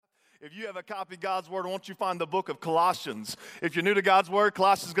If you have a copy of God's Word, won't you find the book of Colossians? If you're new to God's Word,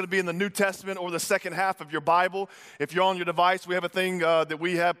 Colossians is going to be in the New Testament or the second half of your Bible. If you're on your device, we have a thing that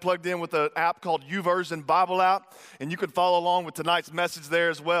we have plugged in with an app called YouVersion Bible app, and you can follow along with tonight's message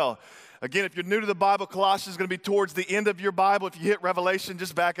there as well. Again, if you're new to the Bible, Colossians is going to be towards the end of your Bible. If you hit Revelation,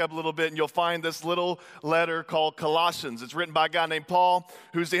 just back up a little bit and you'll find this little letter called Colossians. It's written by a guy named Paul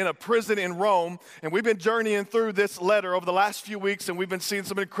who's in a prison in Rome. And we've been journeying through this letter over the last few weeks, and we've been seeing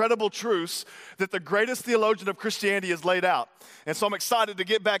some incredible truths that the greatest theologian of Christianity has laid out. And so I'm excited to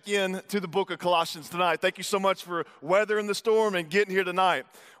get back into the book of Colossians tonight. Thank you so much for weathering the storm and getting here tonight.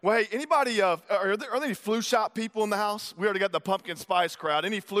 Well, hey, anybody, are there any flu shot people in the house? We already got the pumpkin spice crowd.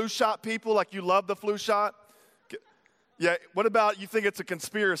 Any flu shot people, like you love the flu shot? Yeah, what about you think it's a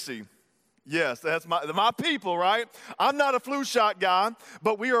conspiracy? Yes, that's my people, right? I'm not a flu shot guy,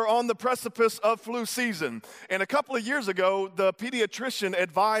 but we are on the precipice of flu season. And a couple of years ago, the pediatrician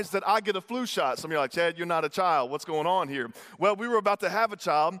advised that I get a flu shot. Some of you are like, Chad, you're not a child. What's going on here? Well, we were about to have a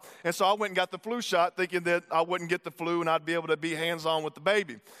child, and so I went and got the flu shot thinking that I wouldn't get the flu and I'd be able to be hands-on with the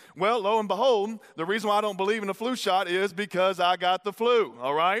baby. Well, lo and behold, the reason why I don't believe in a flu shot is because I got the flu,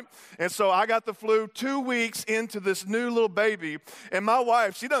 all right? And so I got the flu 2 weeks into this new little baby, and my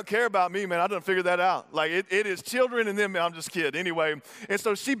wife, she doesn't care about me, man. I done figured that out. Like, it is children and them. I'm just kidding. Anyway, and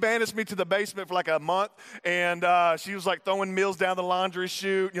so she banished me to the basement for like a month, and she was like throwing meals down the laundry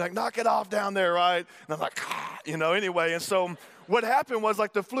chute. You're like, knock it off down there, right? And I'm like, anyway. And so what happened was,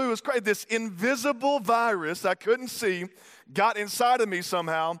 like, the flu was crazy. This invisible virus I couldn't see got inside of me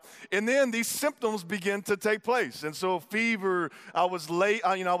somehow, and then these symptoms began to take place. And so fever, I was late,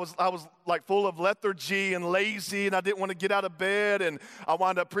 I was like full of lethargy and lazy, and I didn't want to get out of bed, and I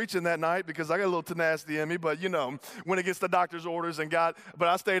wound up preaching that night because I got a little tenacity in me, but went against the doctor's orders but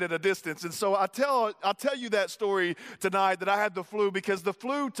I stayed at a distance. And so I'll tell you that story tonight, that I had the flu, because the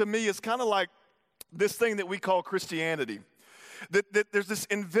flu to me is kind of like this thing that we call Christianity. That there's this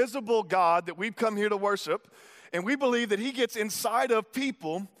invisible God that we've come here to worship, and we believe that he gets inside of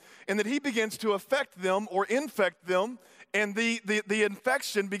people and that he begins to affect them or infect them, and the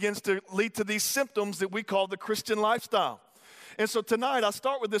infection begins to lead to these symptoms that we call the Christian lifestyle. And so tonight, I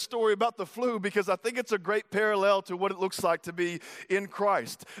start with this story about the flu because I think it's a great parallel to what it looks like to be in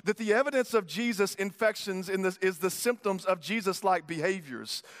Christ. That the evidence of Jesus' infections is the symptoms of Jesus-like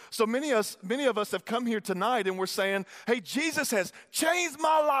behaviors. So many of us have come here tonight and we're saying, hey, Jesus has changed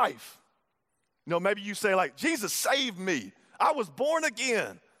my life. Maybe you say, like, Jesus saved me. I was born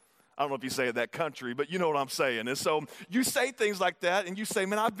again. I don't know if you say it that country, but you know what I'm saying. And so you say things like that, and you say,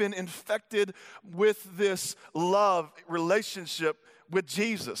 man, I've been infected with this love relationship with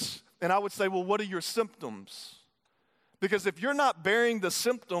Jesus. And I would say, well, what are your symptoms? Because if you're not bearing the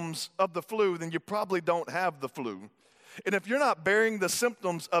symptoms of the flu, then you probably don't have the flu. And if you're not bearing the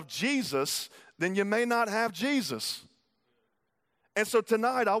symptoms of Jesus, then you may not have Jesus. And so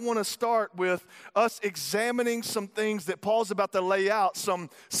tonight, I want to start with us examining some things that Paul's about to lay out, some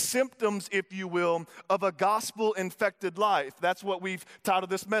symptoms, if you will, of a gospel-infected life. That's what we've titled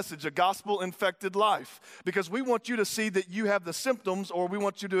this message, A Gospel-Infected Life. Because we want you to see that you have the symptoms, or we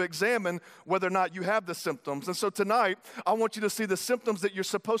want you to examine whether or not you have the symptoms. And so tonight, I want you to see the symptoms that you're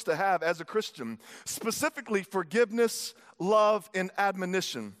supposed to have as a Christian, specifically forgiveness, love, and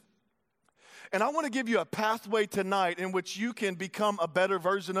admonition. And I want to give you a pathway tonight in which you can become a better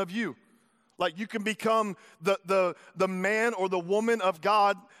version of you. Like, you can become the man or the woman of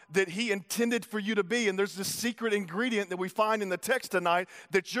God that he intended for you to be. And there's this secret ingredient that we find in the text tonight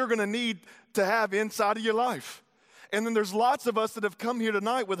that you're going to need to have inside of your life. And then there's lots of us that have come here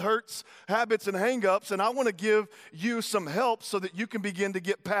tonight with hurts, habits, and hang-ups, and I want to give you some help so that you can begin to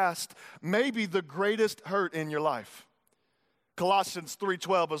get past maybe the greatest hurt in your life. Colossians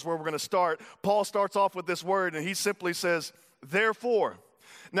 3:12 is where we're going to start. Paul starts off with this word, and he simply says, therefore.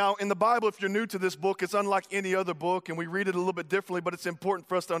 Now, in the Bible, if you're new to this book, it's unlike any other book, and we read it a little bit differently, but it's important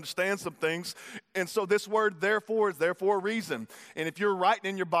for us to understand some things. And so this word, therefore, is there for a reason. And if you're writing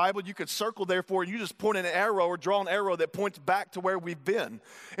in your Bible, you could circle therefore, and you just point an arrow or draw an arrow that points back to where we've been.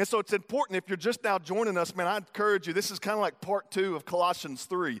 And so it's important, if you're just now joining us, man, I encourage you, this is kind of like part 2 of Colossians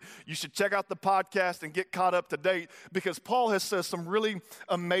 3. You should check out the podcast and get caught up to date, because Paul has said some really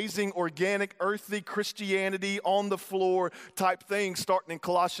amazing, organic, earthly Christianity, on the floor type things starting in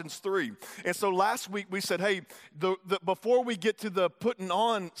Colossians 3. And so last week we said, hey, before we get to the putting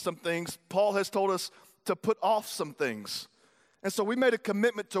on some things, Paul has told us to put off some things. And so we made a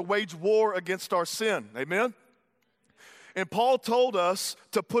commitment to wage war against our sin. Amen? And Paul told us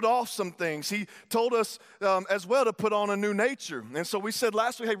to put off some things. He told us as well to put on a new nature. And so we said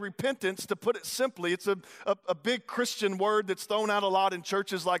last week, hey, repentance, to put it simply, it's a big Christian word that's thrown out a lot in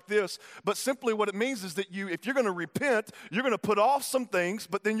churches like this. But simply what it means is that if you're going to repent, you're going to put off some things,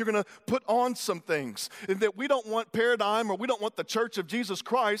 but then you're going to put on some things. And that we don't want Paradigm, or we don't want the church of Jesus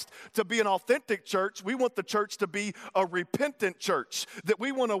Christ to be an authentic church. We want the church to be a repentant church. That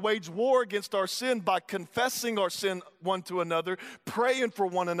we want to wage war against our sin by confessing our sin one to another, praying for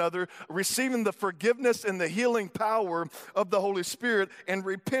one another, receiving the forgiveness and the healing power of the Holy Spirit, and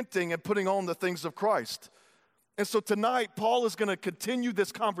repenting and putting on the things of Christ. And so tonight, Paul is going to continue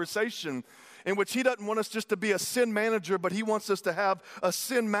this conversation in which he doesn't want us just to be a sin manager, but he wants us to have a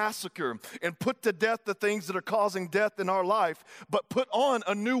sin massacre and put to death the things that are causing death in our life, but put on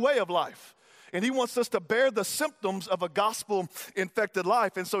a new way of life. And he wants us to bear the symptoms of a gospel-infected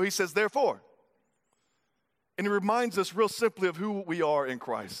life. And so he says, therefore. And he reminds us real simply of who we are in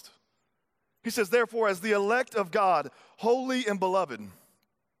Christ. He says, therefore, as the elect of God, holy and beloved,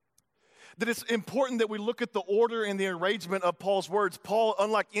 that it's important that we look at the order and the arrangement of Paul's words. Paul,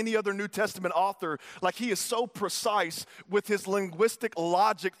 unlike any other New Testament author, like he is so precise with his linguistic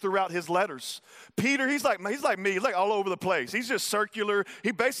logic throughout his letters. Peter, he's like me, he's like all over the place. He's just circular.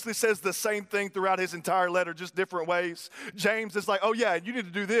 He basically says the same thing throughout his entire letter, just different ways. James is like, oh yeah, you need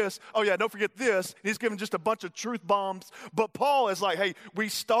to do this. Oh yeah, don't forget this. He's giving just a bunch of truth bombs. But Paul is like, hey, we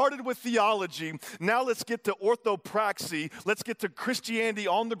started with theology. Now let's get to orthopraxy. Let's get to Christianity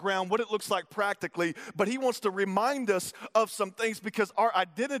on the ground, what it looks like practically, but he wants to remind us of some things because our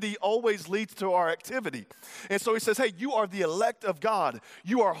identity always leads to our activity. And so he says, hey, you are the elect of God.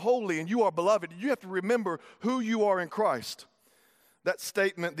 You are holy and you are beloved. You have to remember who you are in Christ. That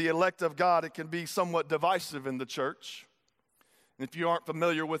statement, the elect of God, it can be somewhat divisive in the church. And if you aren't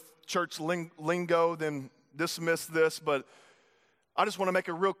familiar with church lingo, then dismiss this, but I just want to make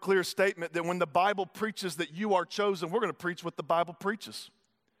a real clear statement that when the Bible preaches that you are chosen, we're going to preach what the Bible preaches.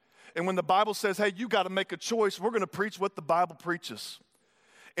 And when the Bible says, hey, you got to make a choice, we're going to preach what the Bible preaches.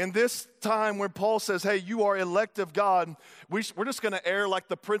 In this time when Paul says, hey, you are elect of God, we're just going to err like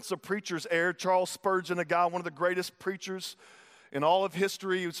the Prince of Preachers erred. Charles Spurgeon, a guy, one of the greatest preachers in all of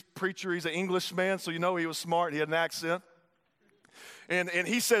history. He was a preacher. He's an Englishman, so you know he was smart. He had an accent. And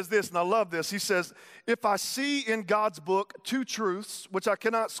he says this, and I love this. He says, if I see in God's book two truths which I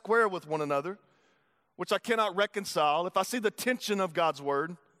cannot square with one another, which I cannot reconcile, if I see the tension of God's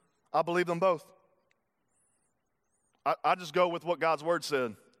word, I believe them both. I just go with what God's word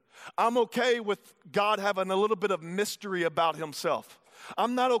said. I'm okay with God having a little bit of mystery about himself.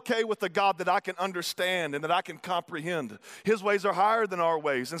 I'm not okay with a God that I can understand and that I can comprehend. His ways are higher than our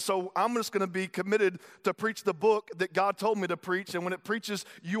ways. And so I'm just going to be committed to preach the book that God told me to preach. And when it preaches,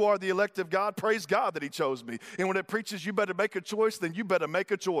 you are the elect of God, praise God that he chose me. And when it preaches, you better make a choice, then you better make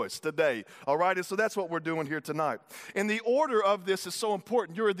a choice today. All right? And so that's what we're doing here tonight. And the order of this is so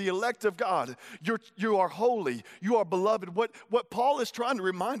important. You're the elect of God. You are holy. You are beloved. What Paul is trying to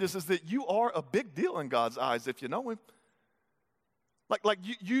remind us is that you are a big deal in God's eyes if you know him. Like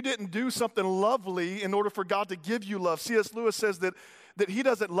you didn't do something lovely in order for God to give you love. C.S. Lewis says that he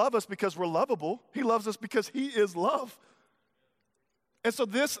doesn't love us because we're lovable. He loves us because he is love. And so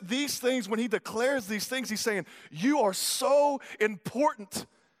these things, when he declares these things, he's saying, you are so important.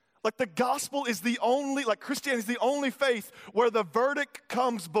 Like the gospel is the only, like Christianity is the only faith where the verdict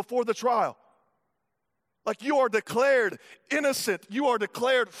comes before the trial. Like you are declared innocent, you are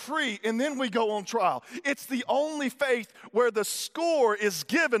declared free, and then we go on trial. It's the only faith where the score is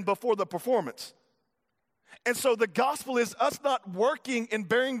given before the performance. And so the gospel is us not working and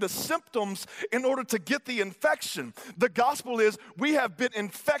bearing the symptoms in order to get the infection. The gospel is we have been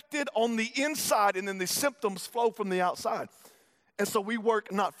infected on the inside, and then the symptoms flow from the outside. And so we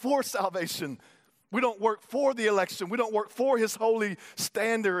work not for salvation. We don't work for the election. We don't work for his holy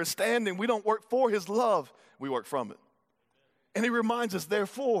standard or standing. We don't work for his love. We work from it. And he reminds us,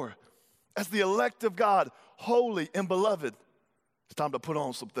 therefore, as the elect of God, holy and beloved, it's time to put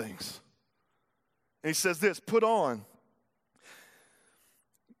on some things. And he says this, put on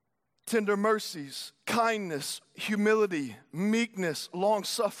tender mercies, kindness, humility, meekness,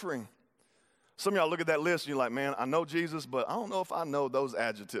 long-suffering. Some of y'all look at that list and you're like, man, I know Jesus, but I don't know if I know those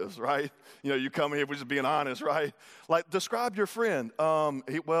adjectives, right? You know, you come here, we're just being honest, right? Like, describe your friend.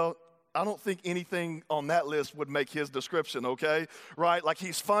 Well, I don't think anything on that list would make his description, okay? Right? Like,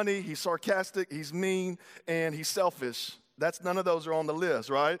 he's funny, he's sarcastic, he's mean, and he's selfish. None of those are on the list,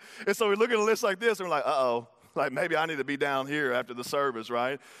 right? And so we look at a list like this and we're like, uh-oh, like maybe I need to be down here after the service,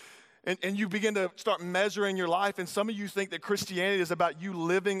 right? And you begin to start measuring your life, and some of you think that Christianity is about you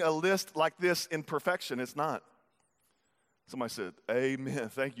living a list like this in perfection. It's not. Somebody said, amen.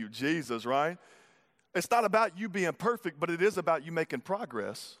 Thank you, Jesus, right? It's not about you being perfect, but it is about you making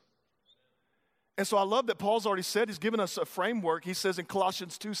progress. And so I love that Paul's already said, he's given us a framework. He says in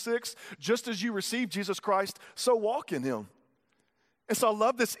Colossians 2:6, just as you received Jesus Christ, so walk in him. And so I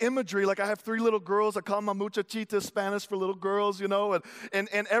love this imagery. Like I have 3 little girls. I call them muchachitas, Spanish for little girls, you know. And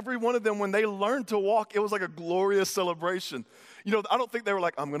every one of them, when they learned to walk, it was like a glorious celebration. You know, I don't think they were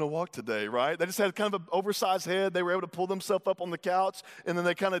like, I'm going to walk today, right? They just had kind of an oversized head. They were able to pull themselves up on the couch. And then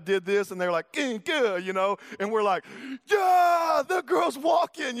they kind of did this. And they were like, good, you know. And we're like, yeah, the girl's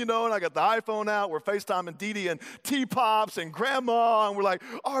walking, you know. And I got the iPhone out. We're FaceTiming Dee and T-Pops and Grandma. And we're like,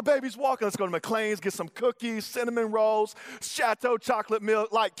 our baby's walking. Let's go to McLean's, get some cookies, cinnamon rolls, Chateau chocolate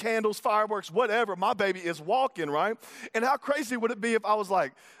milk, light candles, fireworks, whatever. My baby is walking, right? And how crazy would it be if I was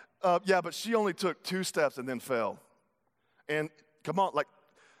like, yeah, but she only took 2 steps and then fell. And come on, like,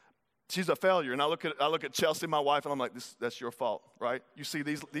 she's a failure. And I look at Chelsea, my wife, and I'm like, that's your fault, right? You see,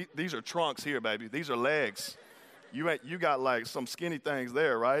 these are trunks here, baby. These are legs. You got like some skinny things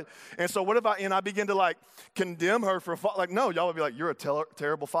there, right? And so what if I begin to like condemn her for like, no, y'all would be like, you're a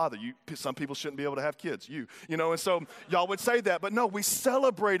terrible father. Some people shouldn't be able to have kids. You know, and so y'all would say that. But no, we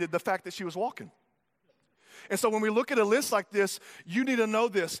celebrated the fact that she was walking. And so when we look at a list like this, you need to know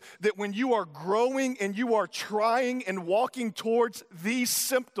this, that when you are growing and you are trying and walking towards these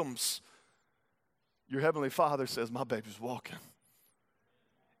symptoms, your Heavenly Father says, my baby's walking.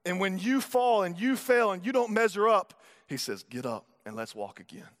 And when you fall and you fail and you don't measure up, he says, get up and let's walk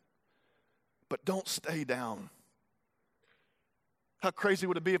again. But don't stay down. How crazy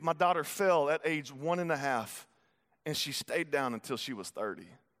would it be if my daughter fell at age 1.5 and she stayed down until she was 30?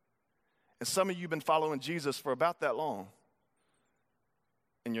 And some of you have been following Jesus for about that long,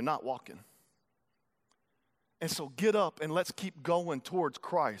 and you're not walking. And so get up and let's keep going towards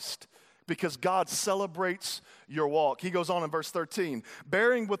Christ, because God celebrates your walk. He goes on in verse 13,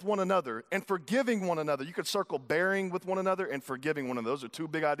 bearing with one another and forgiving one another. You could circle bearing with one another and forgiving one another. Those are 2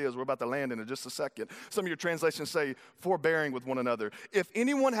 big ideas we're about to land in just a second. Some of your translations say forbearing with one another. If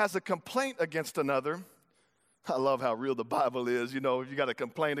anyone has a complaint against another, I love how real the Bible is. You know, if you got a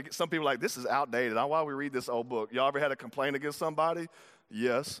complaint against, some people are like, this is outdated. Why we read this old book? Y'all ever had a complaint against somebody?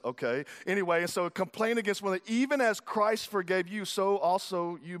 Yes, okay. Anyway, so a complaint against one, even as Christ forgave you, so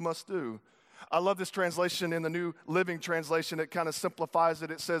also you must do. I love this translation in the New Living Translation. It kind of simplifies it.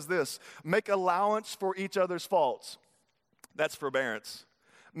 It says this, make allowance for each other's faults. That's forbearance.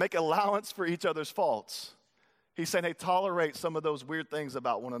 Make allowance for each other's faults. He's saying, hey, tolerate some of those weird things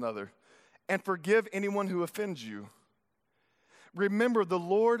about one another. And forgive anyone who offends you. Remember, the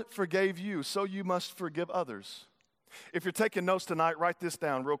Lord forgave you, so you must forgive others. If you're taking notes tonight, write this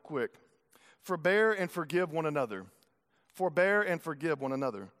down real quick. Forbear and forgive one another. Forbear and forgive one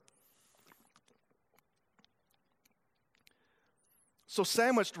another. So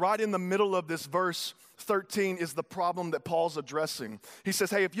sandwiched right in the middle of this verse 13 is the problem that Paul's addressing. He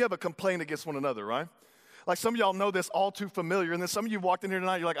says, hey, if you have a complaint against one another, right? Like some of y'all know this all too familiar, and then some of you walked in here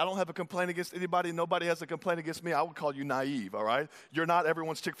tonight, you're like, I don't have a complaint against anybody. Nobody has a complaint against me. I would call you naive, all right? You're not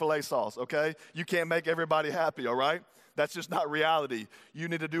everyone's Chick-fil-A sauce, okay? You can't make everybody happy, all right? That's just not reality. You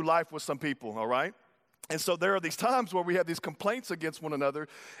need to do life with some people, all right? And so there are these times where we have these complaints against one another,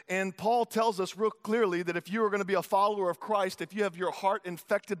 and Paul tells us real clearly that if you are going to be a follower of Christ, if you have your heart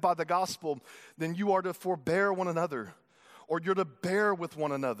infected by the gospel, then you are to forbear one another. Or you're to bear with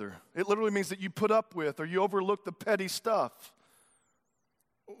one another. It literally means that you put up with or you overlook the petty stuff.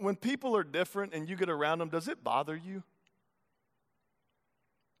 When people are different and you get around them, does it bother you?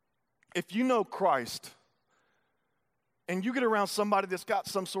 If you know Christ and you get around somebody that's got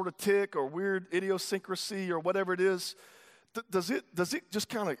some sort of tick or weird idiosyncrasy or whatever it is, does it just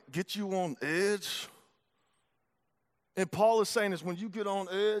kind of get you on edge? And Paul is saying is when you get on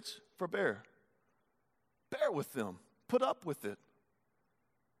edge, forbear. Bear with them. Put up with it.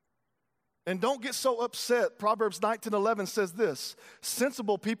 And don't get so upset. Proverbs 19:11 says this,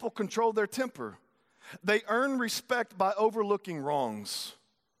 sensible people control their temper. They earn respect by overlooking wrongs.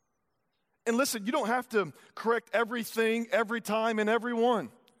 And listen, you don't have to correct everything, every time, and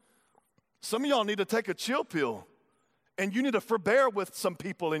everyone. Some of y'all need to take a chill pill, and you need to forbear with some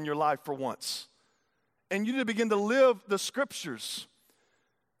people in your life for once. And you need to begin to live the scriptures.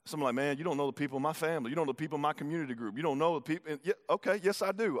 Some are like, man, you don't know the people in my family. You don't know the people in my community group. You don't know the people. Yeah, okay, yes,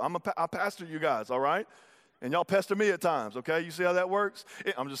 I do. I pastor you guys, all right? And y'all pester me at times, okay? You see how that works?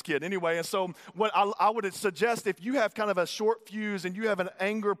 I'm just kidding. Anyway, and so what I would suggest, if you have kind of a short fuse and you have an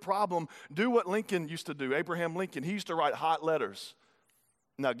anger problem, do what Lincoln used to do, Abraham Lincoln. He used to write hot letters.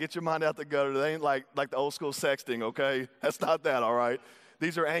 Now, get your mind out the gutter. They ain't like the old school sexting, okay? That's not that, all right?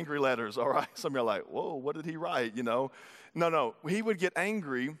 These are angry letters, all right? Some of you are like, whoa, what did he write, No, he would get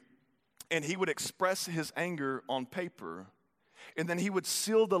angry, and he would express his anger on paper, and then he would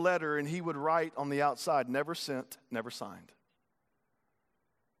seal the letter, and he would write on the outside, never sent, never signed.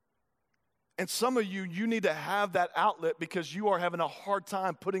 And some of you need to have that outlet because you are having a hard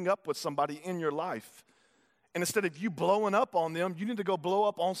time putting up with somebody in your life. And instead of you blowing up on them, you need to go blow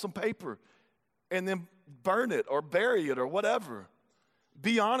up on some paper and then burn it or bury it or whatever.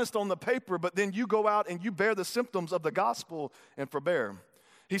 Be honest on the paper, but then you go out and you bear the symptoms of the gospel and forbear.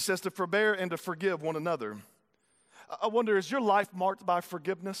 He says to forbear and to forgive one another. I wonder, is your life marked by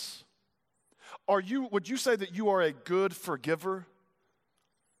forgiveness? Would you say that you are a good forgiver?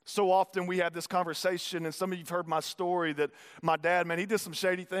 So often we have this conversation, and some of you have heard my story that my dad, man, he did some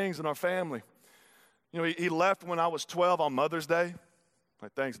shady things in our family. He left when I was 12 on Mother's Day.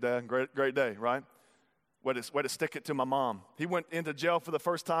 Like, thanks, Dad. Great day, right? Way to stick it to my mom. He went into jail for the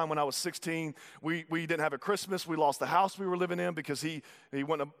first time when I was 16. We didn't have a Christmas. We lost the house we were living in because he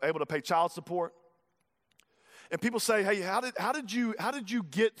wasn't able to pay child support. And people say, hey, how did you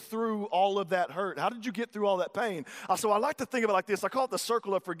get through all of that hurt? How did you get through all that pain? So I like to think of it like this. I call it the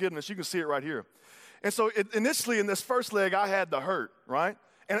circle of forgiveness. You can see it right here. And so initially in this first leg, I had the hurt, right?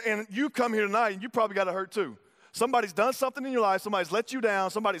 And you come here tonight and you probably got a hurt too. Somebody's done something in your life. Somebody's let you down.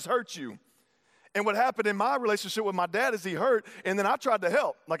 Somebody's hurt you. And what happened in my relationship with my dad is he hurt, and then I tried to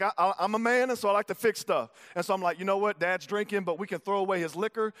help. Like, I'm a man, and so I like to fix stuff. And so I'm like, you know what? Dad's drinking, but we can throw away his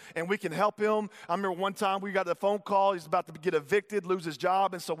liquor, and we can help him. I remember one time we got a phone call. He's about to get evicted, lose his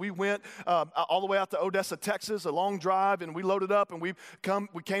job. And so we went all the way out to Odessa, Texas, a long drive, and we loaded up, and we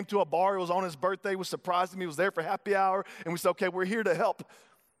came to a bar. It was on his birthday. We surprised him. He was there for happy hour, and we said, okay, we're here to help.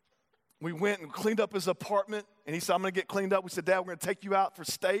 We went and cleaned up his apartment, and he said, I'm going to get cleaned up. We said, Dad, we're going to take you out for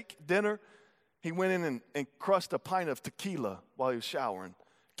steak, dinner. He went in and crushed a pint of tequila while he was showering,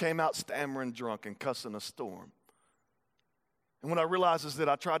 came out stammering drunk and cussing a storm. And what I realized is that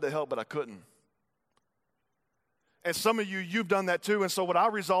I tried to help, but I couldn't. And some of you've done that too. And so what I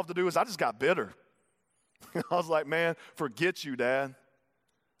resolved to do is I just got bitter. I was like, man, forget you, Dad.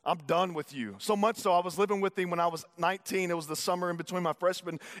 I'm done with you. So much so I was living with him when I was 19. It was the summer in between my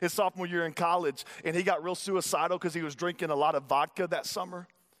freshman and sophomore year in college. And he got real suicidal because he was drinking a lot of vodka that summer.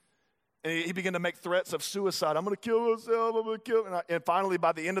 And he began to make threats of suicide. I'm going to kill myself. I'm going to kill. And finally,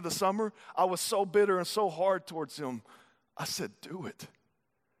 by the end of the summer, I was so bitter and so hard towards him. I said, do it.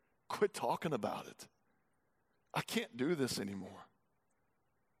 Quit talking about it. I can't do this anymore.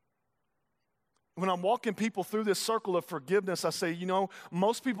 When I'm walking people through this circle of forgiveness, I say,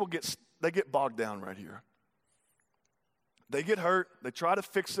 most people get bogged down right here. They get hurt. They try to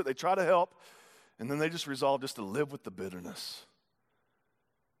fix it. They try to help. And then they just resolve just to live with the bitterness.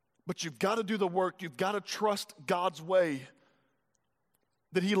 But you've got to do the work. You've got to trust God's way.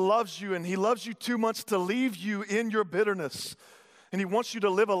 That He loves you, and He loves you too much to leave you in your bitterness. And He wants you to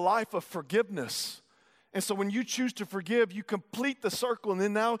live a life of forgiveness. And so when you choose to forgive, you complete the circle, and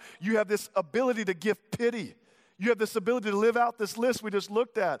then now you have this ability to give pity. You have this ability to live out this list we just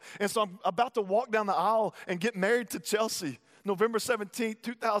looked at. And so I'm about to walk down the aisle and get married to Chelsea, November 17th,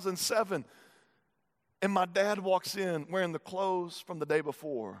 2007. And my dad walks in wearing the clothes from the day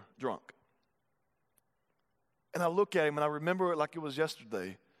before, drunk. And I look at him and I remember it like it was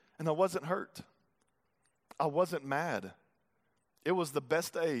yesterday. And I wasn't hurt. I wasn't mad. It was the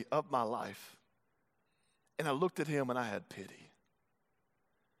best day of my life. And I looked at him and I had pity.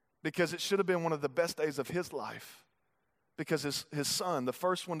 Because it should have been one of the best days of his life. Because his son, the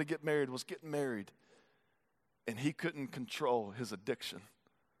first one to get married, was getting married. And he couldn't control his addiction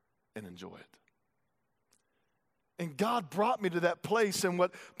and enjoy it. And God brought me to that place. And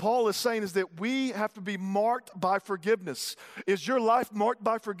what Paul is saying is that we have to be marked by forgiveness. Is your life marked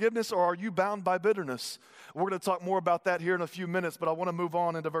by forgiveness, or are you bound by bitterness? We're going to talk more about that here in a few minutes, but I want to move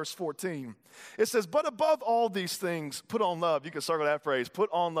on into verse 14. It says, but above all these things, put on love. You can circle that phrase, put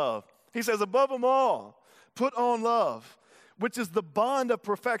on love. He says, above them all, put on love, which is the bond of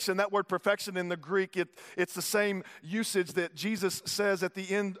perfection. That word perfection in the Greek, it's the same usage that Jesus says at the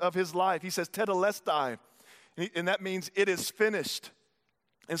end of his life. He says, tetelestai. And that means it is finished.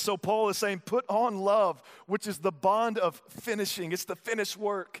 And so Paul is saying, put on love, which is the bond of finishing. It's the finished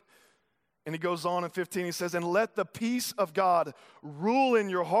work. And he goes on in 15, he says, and let the peace of God rule in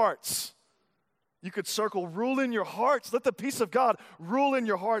your hearts. You could circle, rule in your hearts. Let the peace of God rule in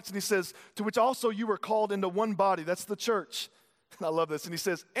your hearts. And he says, to which also you were called into one body. That's the church. And I love this. And he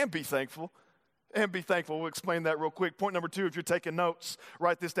says, and be thankful. And be thankful. We'll explain that real quick. Point number 2, if you're taking notes,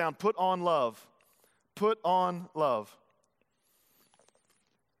 write this down. Put on love. Put on love.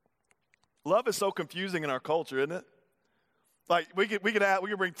 Love is so confusing in our culture, isn't it? Like we could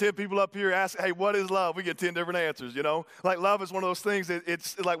bring 10 people up here, ask, hey, what is love? We get 10 different answers, you know? Like love is one of those things that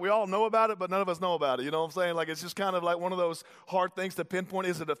it's like we all know about it, but none of us know about it. You know what I'm saying? Like it's just kind of like one of those hard things to pinpoint.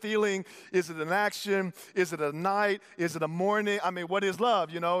 Is it a feeling? Is it an action? Is it a night? Is it a morning? I mean, what is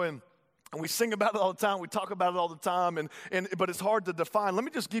love, you know? And we sing about it all the time. We talk about it all the time, but it's hard to define. Let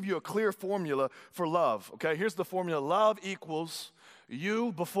me just give you a clear formula for love, okay? Here's the formula. Love equals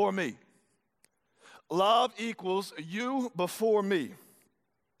you before me. Love equals you before me.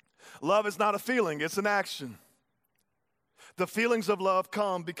 Love is not a feeling, it's an action. The feelings of love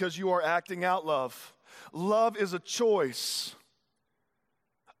come because you are acting out love. Love is a choice.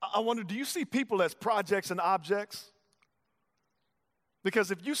 I wonder, do you see people as projects and objects?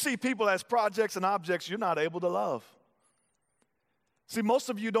 Because if you see people as projects and objects, you're not able to love. See, most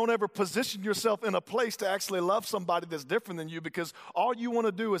of you don't ever position yourself in a place to actually love somebody that's different than you because all you want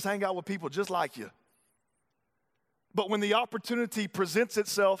to do is hang out with people just like you. But when the opportunity presents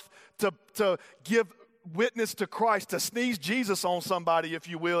itself to give witness to Christ, to sneeze Jesus on somebody, if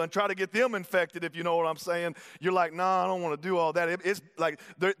you will, and try to get them infected, if you know what I'm saying, you're like, nah, I don't want to do all that. It's like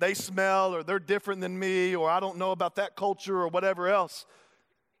they smell or they're different than me or I don't know about that culture or whatever else.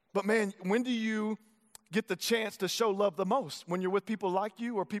 But man, when do you get the chance to show love the most? When you're with people like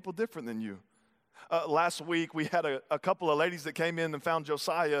you or people different than you? Last week, we had a couple of ladies that came in and found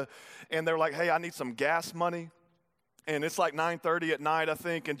Josiah, and they're like, hey, I need some gas money. And it's like 9:30 at night, I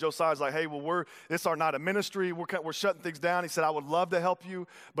think, and Josiah's like, hey, well, this is our night of ministry. We're shutting things down. He said, I would love to help you,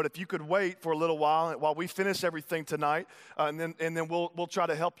 but if you could wait for a little while we finish everything tonight, and then we'll try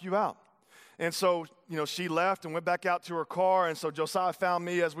to help you out. And so, you know, she left and went back out to her car. And so Josiah found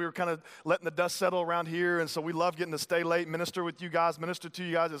me as we were kind of letting the dust settle around here. And so we love getting to stay late, minister to you guys.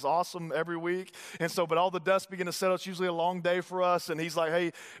 It's awesome every week. And so, but all the dust began to settle. It's usually a long day for us. And he's like,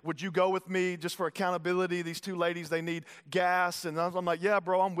 hey, would you go with me just for accountability? These two ladies, they need gas. And I'm like, yeah,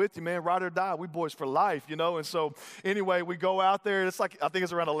 bro, I'm with you, man. Ride or die. We boys for life, you know. And so anyway, we go out there. It's like, I think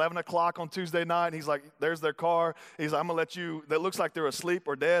it's around 11 o'clock on Tuesday night. And he's like, there's their car. He's like, I'm going to let you, that looks like they're asleep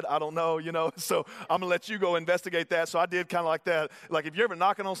or dead. I don't know, you know. So I'm going to let you go investigate that. So I did kind of like that. Like if you're ever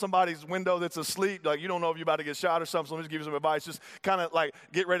knocking on somebody's window that's asleep, like you don't know if you're about to get shot or something, so let me just give you some advice. Just kind of like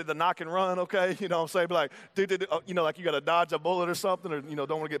get ready to knock and run, okay? You know what I'm saying? Be like, you know, like you got to dodge a bullet or something, or, you know,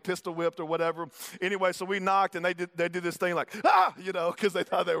 don't want to get pistol whipped or whatever. Anyway, so we knocked and they did this thing like, you know, because they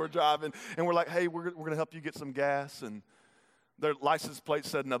thought they were driving. And we're like, hey, we're going to help you get some gas. And their license plate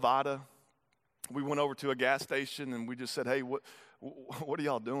said Nevada. We went over to a gas station and we just said, hey, what are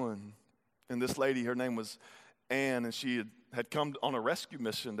y'all doing? And this lady, her name was Ann, and she had come on a rescue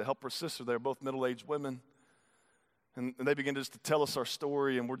mission to help her sister. They're both middle-aged women. And they began just to tell us our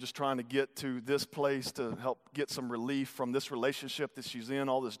story, and we're just trying to get to this place to help get some relief from this relationship that she's in,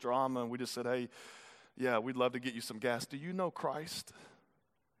 all this drama. And we just said, hey, yeah, we'd love to get you some gas. Do you know Christ?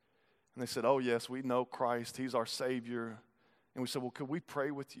 And they said, oh, yes, we know Christ. He's our Savior. And we said, well, could we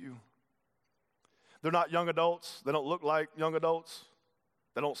pray with you? They're not young adults. They don't look like young adults.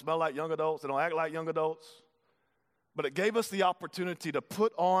 They don't smell like young adults. They don't act like young adults. But it gave us the opportunity to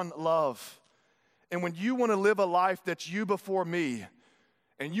put on love. And when you want to live a life that's you before me,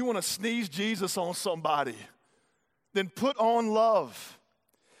 and you want to sneeze Jesus on somebody, then put on love.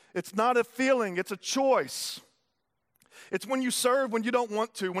 It's not a feeling, it's a choice. It's when you serve when you don't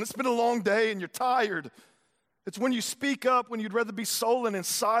want to, when it's been a long day and you're tired. It's when you speak up when you'd rather be sullen and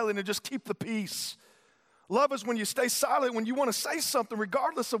silent and just keep the peace. Love is when you stay silent, when you want to say something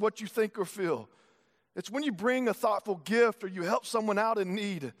regardless of what you think or feel. It's when you bring a thoughtful gift or you help someone out in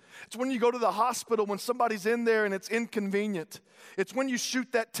need. It's when you go to the hospital when somebody's in there and it's inconvenient. It's when you shoot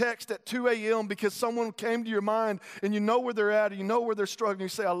that text at 2 a.m. because someone came to your mind and you know where they're at, and you know where they're struggling. You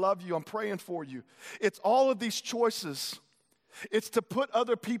say, I love you, I'm praying for you. It's all of these choices. It's to put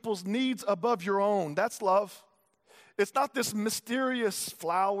other people's needs above your own. That's love. It's not this mysterious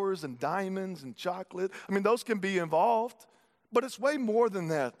flowers and diamonds and chocolate. I mean, those can be involved, but it's way more than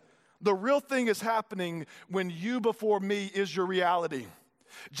that. The real thing is happening when you before me is your reality.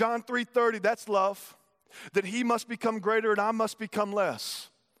 John 3:30, that's love. That he must become greater and I must become less.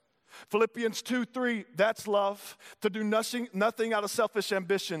 Philippians 2:3, that's love. To do nothing out of selfish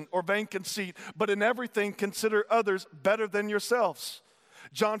ambition or vain conceit, but in everything consider others better than yourselves.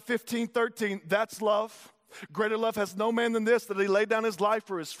 John 15:13, that's love. Greater love has no man than this, that he laid down his life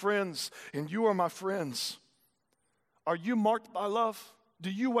for his friends, and you are my friends. Are you marked by love? Do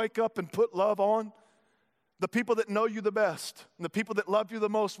you wake up and put love on? The people that know you the best, and the people that love you the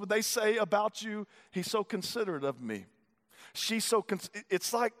most, would they say about you, he's so considerate of me?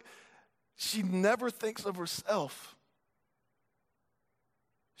 It's like she never thinks of herself.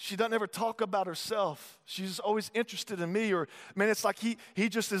 She doesn't ever talk about herself. She's always interested in me. Or, man, it's like he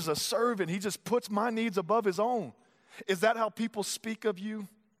just is a servant. He just puts my needs above his own. Is that how people speak of you?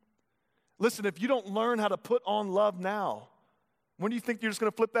 Listen, if you don't learn how to put on love now, when do you think you're just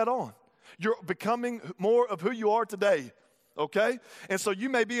going to flip that on? You're becoming more of who you are today, okay? And so you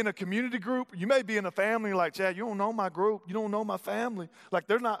may be in a community group. You may be in a family. You're like, Chad, you don't know my group. You don't know my family. Like,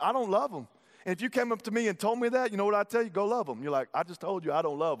 I don't love them. And if you came up to me and told me that, you know what I'd tell you? Go love them. You're like, I just told you I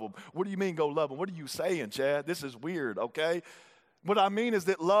don't love them. What do you mean go love them? What are you saying, Chad? This is weird, okay? What I mean is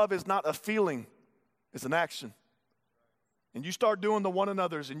that love is not a feeling. It's an action. And you start doing the one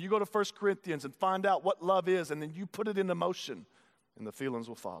another's, and you go to 1 Corinthians and find out what love is, and then you put it into motion, and the feelings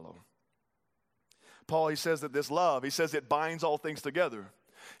will follow. Paul, he says that this love, he says it binds all things together.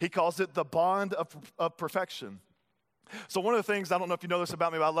 He calls it the bond of perfection. So one of the things, I don't know if you know this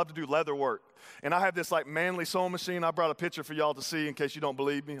about me, but I love to do leather work. And I have this like manly sewing machine. I brought a picture for y'all to see in case you don't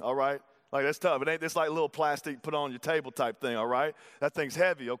believe me, all right? Like, that's tough. It ain't this like little plastic put on your table type thing, all right? That thing's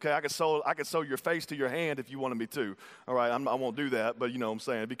heavy, okay? I could sew your face to your hand if you wanted me to, all right? I won't do that, but you know what I'm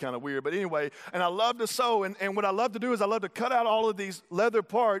saying. It'd be kind of weird. But anyway, and I love to sew, and what I love to do is I love to cut out all of these leather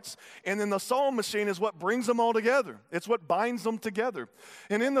parts, and then the sewing machine is what brings them all together. It's what binds them together.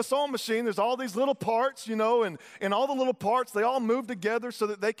 And in the sewing machine, there's all these little parts, you know, and all the little parts, they all move together so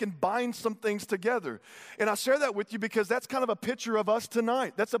that they can bind some things together. And I share that with you because that's kind of a picture of us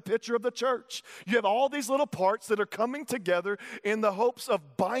tonight. That's a picture of the church. You have all these little parts that are coming together in the hopes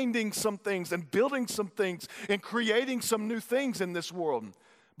of binding some things and building some things and creating some new things in this world.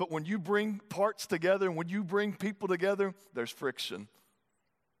 But when you bring parts together and when you bring people together, there's friction.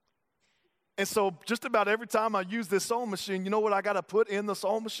 And so just about every time I use this sewing machine, you know what I got to put in the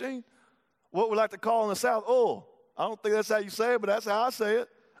sewing machine? What we like to call in the South, oil. I don't think that's how you say it, but that's how I say it.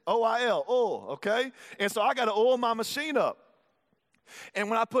 O-I-L, oil, okay? And so I got to oil my machine up. And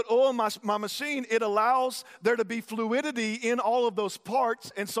when I put oil in my machine, it allows there to be fluidity in all of those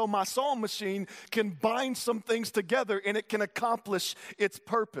parts. And so my sewing machine can bind some things together and it can accomplish its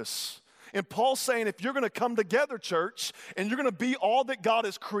purpose. And Paul's saying if you're going to come together, church, and you're going to be all that God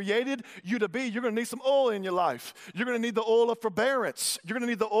has created you to be, you're going to need some oil in your life. You're going to need the oil of forbearance. You're going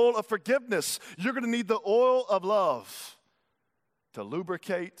to need the oil of forgiveness. You're going to need the oil of love to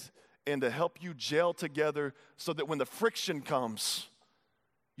lubricate and to help you gel together so that when the friction comes,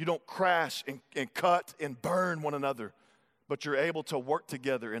 you don't crash and cut and burn one another, but you're able to work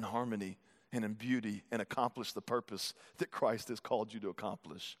together in harmony and in beauty and accomplish the purpose that Christ has called you to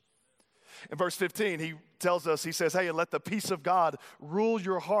accomplish. In verse 15, he tells us, he says, hey, and let the peace of God rule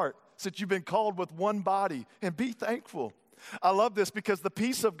your heart, since you've been called with one body, and be thankful. I love this because the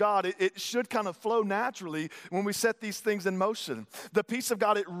peace of God, it should kind of flow naturally when we set these things in motion. The peace of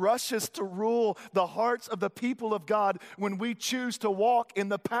God, it rushes to rule the hearts of the people of God when we choose to walk in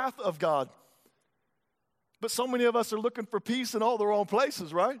the path of God. But so many of us are looking for peace in all the wrong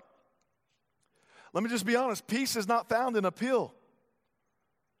places, right? Let me just be honest. Peace is not found in a pill.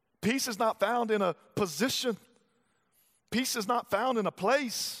 Peace is not found in a position. Peace is not found in a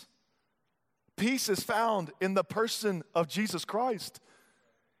place. Peace is found in the person of Jesus Christ.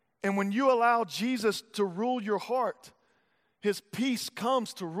 And when you allow Jesus to rule your heart, his peace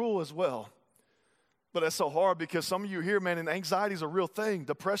comes to rule as well. But that's so hard because some of you here, man, and anxiety is a real thing.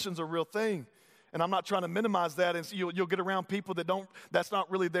 Depression's a real thing. And I'm not trying to minimize that. And so you'll get around people that's not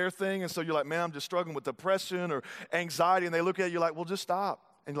really their thing. And so you're like, man, I'm just struggling with depression or anxiety. And they look at you like, well, just stop.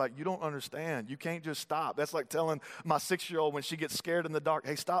 And you're like, you don't understand. You can't just stop. That's like telling my 6-year-old when she gets scared in the dark,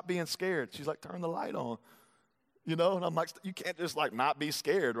 hey, stop being scared. She's like, turn the light on. You know, and I'm like, you can't just like not be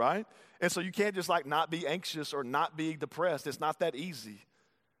scared, right? And so you can't just like not be anxious or not be depressed. It's not that easy.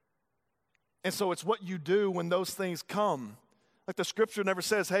 And so it's what you do when those things come. Like the scripture never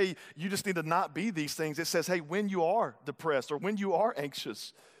says, hey, you just need to not be these things. It says, hey, when you are depressed or when you are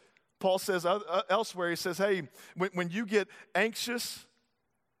anxious. Paul says elsewhere, he says, hey, when you get anxious,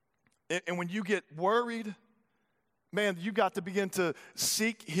 and when you get worried, man, you got to begin to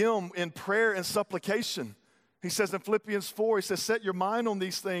seek him in prayer and supplication. He says in Philippians 4, he says, set your mind on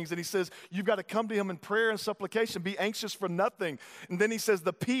these things. And he says, you've got to come to him in prayer and supplication. Be anxious for nothing. And then he says,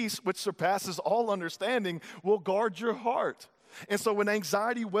 the peace which surpasses all understanding will guard your heart. And so when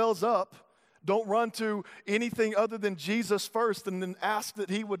anxiety wells up, don't run to anything other than Jesus first and then ask that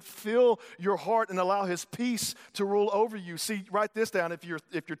he would fill your heart and allow his peace to rule over you. See, write this down if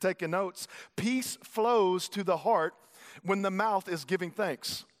you're taking notes. Peace flows to the heart when the mouth is giving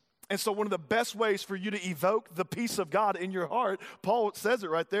thanks. And so one of the best ways for you to evoke the peace of God in your heart, Paul says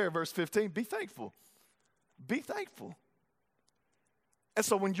it right there in verse 15, be thankful. Be thankful. And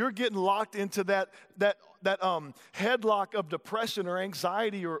so when you're getting locked into that headlock of depression or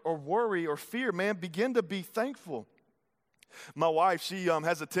anxiety or worry or fear, man, begin to be thankful. My wife, she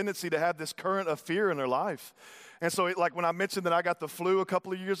has a tendency to have this current of fear in her life. And so, like when I mentioned that I got the flu a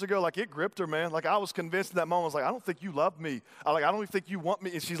couple of years ago, like it gripped her, man. Like I was convinced in that moment, I was like, I don't think you love me. I don't think you want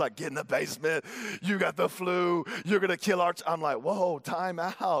me. And she's like, get in the basement. You got the flu. You're going to kill our I'm like, whoa, time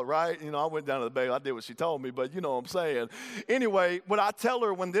out, right? You know, I went down to the basement. I did what she told me, but you know what I'm saying. Anyway, what I tell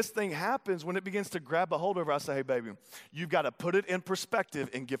her when this thing happens, when it begins to grab a hold of her, I say, hey, baby, you've got to put it in perspective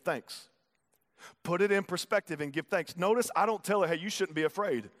and give thanks. Put it in perspective and give thanks. Notice I don't tell her, hey, you shouldn't be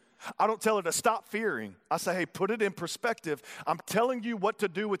afraid. I don't tell her to stop fearing. I say, hey, put it in perspective. I'm telling you what to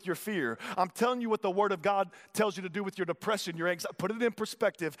do with your fear. I'm telling you what the Word of God tells you to do with your depression, your anxiety. Put it in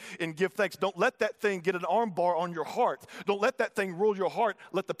perspective and give thanks. Don't let that thing get an arm bar on your heart. Don't let that thing rule your heart.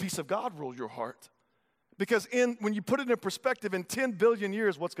 Let the peace of God rule your heart. Because when you put it in perspective, in 10 billion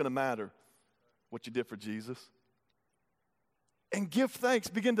years, what's going to matter? What you did for Jesus. And give thanks.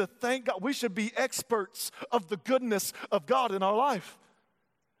 Begin to thank God. We should be experts of the goodness of God in our life.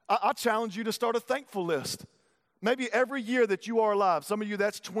 I challenge you to start a thankful list. Maybe every year that you are alive, some of you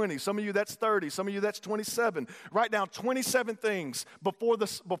that's 20, some of you that's 30, some of you that's 27. Write down 27 things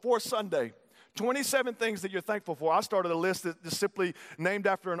before Sunday. 27 things that you're thankful for. I started a list that is simply named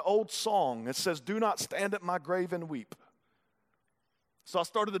after an old song. It says, do not stand at my grave and weep. So I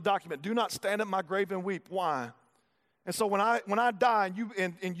started the document, do not stand at my grave and weep. Why? And so when I die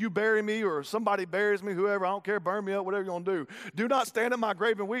and you bury me or somebody buries me, whoever, I don't care, burn me up, whatever you're going to do not stand at my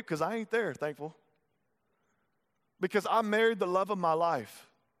grave and weep because I ain't there, thankful. Because I married the love of my life.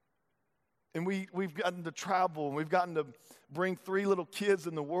 And we've gotten to travel and we've gotten to bring 3 little kids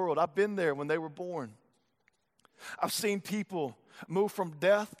in the world. I've been there when they were born. I've seen people move from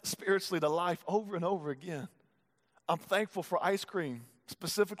death spiritually to life over and over again. I'm thankful for ice cream,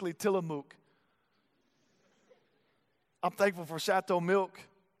 specifically Tillamook. I'm thankful for Chateau Milk.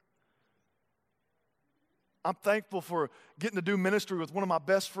 I'm thankful for getting to do ministry with one of my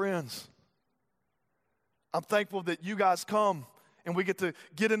best friends. I'm thankful that you guys come and we get to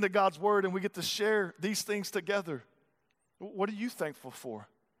get into God's Word and we get to share these things together. What are you thankful for?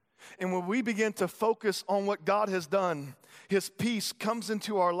 And when we begin to focus on what God has done, His peace comes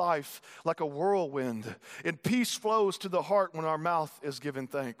into our life like a whirlwind. And peace flows to the heart when our mouth is given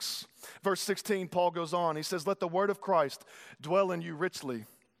thanks. Verse 16, Paul goes on. He says, let the word of Christ dwell in you richly,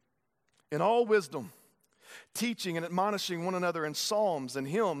 in all wisdom, teaching and admonishing one another in psalms and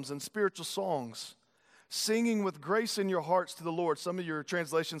hymns and spiritual songs, singing with grace in your hearts to the Lord. Some of your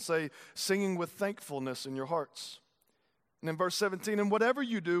translations say, singing with thankfulness in your hearts. And in verse 17, and whatever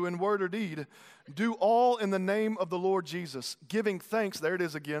you do in word or deed, do all in the name of the Lord Jesus, giving thanks, there it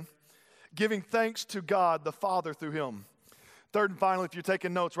is again, giving thanks to God the Father through Him. Third and finally, if you're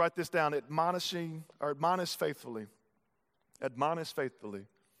taking notes, write this down, admonish faithfully. Admonish faithfully.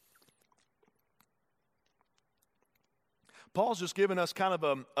 Paul's just giving us kind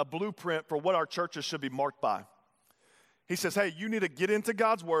of a blueprint for what our churches should be marked by. He says, hey, you need to get into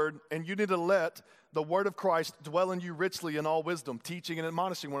God's Word, and you need to let the Word of Christ dwell in you richly in all wisdom, teaching and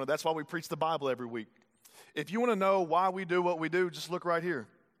admonishing one another. That's why we preach the Bible every week. If you want to know why we do what we do, just look right here.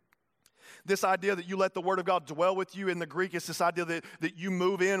 This idea that you let the Word of God dwell with you in the Greek is this idea that you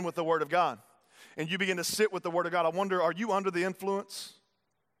move in with the Word of God, and you begin to sit with the Word of God. I wonder, are you under the influence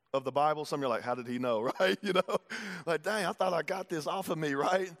of the Bible? Some of you are like, how did he know, right? You know, like, dang, I thought I got this off of me,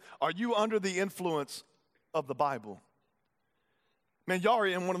 right? Are you under the influence of the Bible? Man, y'all are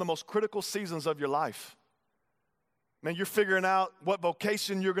in one of the most critical seasons of your life. Man, you're figuring out what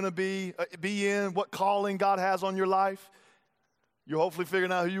vocation you're going to be in, what calling God has on your life. You're hopefully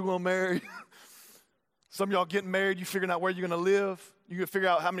figuring out who you're going to marry. Some of y'all getting married, you're figuring out where you're going to live. You're going to figure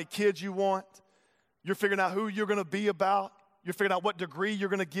out how many kids you want. You're figuring out who you're going to be about. You're figuring out what degree you're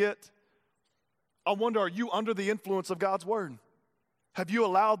going to get. I wonder, are you under the influence of God's Word? Have you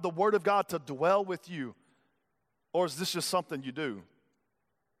allowed the Word of God to dwell with you? Or is this just something you do?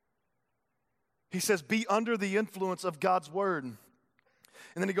 He says, be under the influence of God's Word. And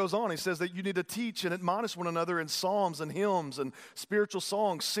then he goes on, he says that you need to teach and admonish one another in psalms and hymns and spiritual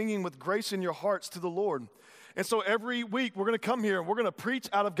songs, singing with grace in your hearts to the Lord. And so every week we're going to come here and we're going to preach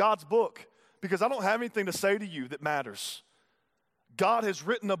out of God's book, because I don't have anything to say to you that matters. God has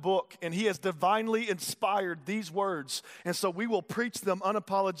written a book and He has divinely inspired these words. And so we will preach them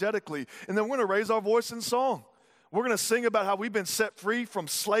unapologetically. And then we're going to raise our voice in song. We're going to sing about how we've been set free from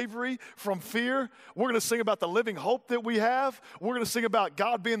slavery, from fear. We're going to sing about the living hope that we have. We're going to sing about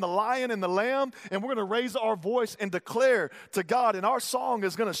God being the lion and the lamb. And we're going to raise our voice and declare to God. And our song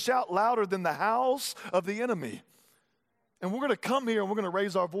is going to shout louder than the howls of the enemy. And we're going to come here and we're going to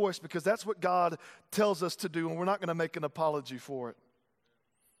raise our voice because that's what God tells us to do, and we're not going to make an apology for it.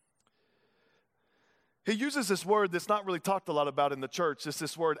 He uses this word that's not really talked a lot about in the church. It's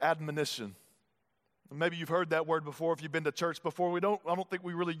this word admonition. Maybe you've heard that word before if you've been to church before. I don't think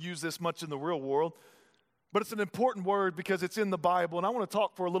we really use this much in the real world. But it's an important word because it's in the Bible. And I want to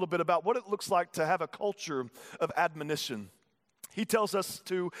talk for a little bit about what it looks like to have a culture of admonition. He tells us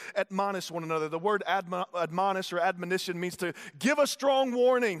to admonish one another. The word admonish or admonition means to give a strong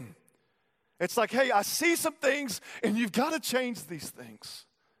warning. It's like, hey, I see some things and you've got to change these things.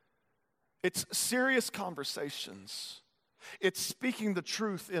 It's serious conversations. It's speaking the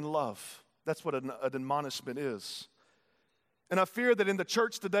truth in love. That's what an admonishment is. And I fear that in the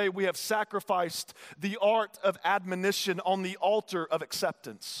church today, we have sacrificed the art of admonition on the altar of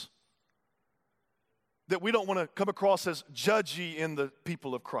acceptance. That we don't want to come across as judgy in the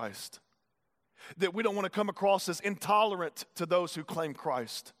people of Christ. That we don't want to come across as intolerant to those who claim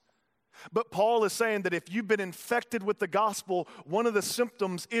Christ. But Paul is saying that if you've been infected with the gospel, one of the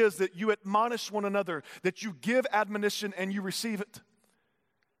symptoms is that you admonish one another, that you give admonition and you receive it.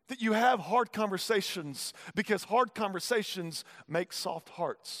 That you have hard conversations, because hard conversations make soft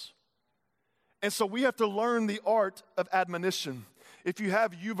hearts. And so we have to learn the art of admonition. If you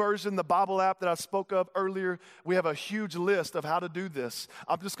have YouVersion, the Bible app that I spoke of earlier, we have a huge list of how to do this.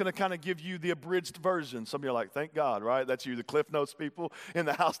 I'm just going to kind of give you the abridged version. Some of you are like, thank God, right? That's you, the Cliff Notes people in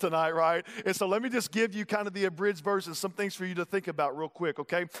the house tonight, right? And so let me just give you kind of the abridged version, some things for you to think about real quick,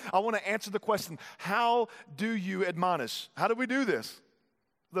 okay? I want to answer the question, how do you admonish? How do we do this?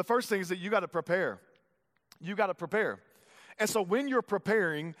 The first thing is that you got to prepare. You got to prepare. And so when you're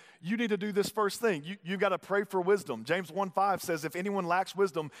preparing, you need to do this first thing. You've got to pray for wisdom. James 1:5 says, if anyone lacks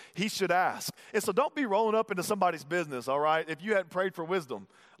wisdom, he should ask. And so don't be rolling up into somebody's business, all right, if you hadn't prayed for wisdom.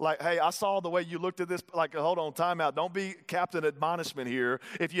 Like, hey, I saw the way you looked at this, like, hold on, time out. Don't be captain admonishment here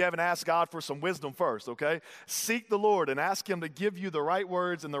if you haven't asked God for some wisdom first, okay? Seek the Lord and ask him to give you the right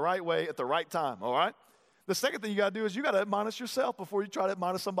words in the right way at the right time, all right? The second thing you got to do is you got to admonish yourself before you try to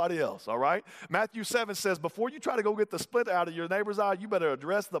admonish somebody else, all right? Matthew 7 says, before you try to go get the split out of your neighbor's eye, you better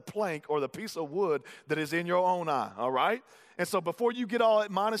address the plank or the piece of wood that is in your own eye, all right? And so before you get all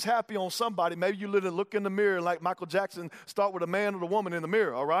admonished happy on somebody, maybe you literally look in the mirror and like Michael Jackson, start with a man or the woman in the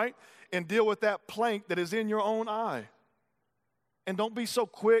mirror, all right? And deal with that plank that is in your own eye. And don't be so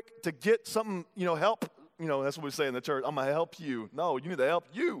quick to get something, help. That's what we say in the church. I'm going to help you. No, you need to help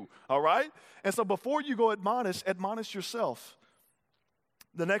you, all right? And so before you go admonish yourself.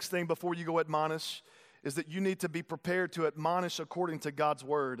 The next thing before you go admonish is that you need to be prepared to admonish according to God's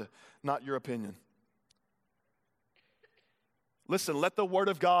word, not your opinion. Listen, let the word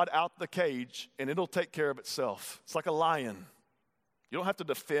of God out the cage, and it'll take care of itself. It's like a lion. You don't have to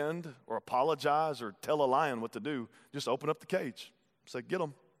defend or apologize or tell a lion what to do. Just open up the cage. Say, get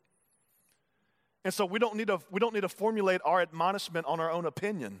them. And so we don't need to formulate our admonishment on our own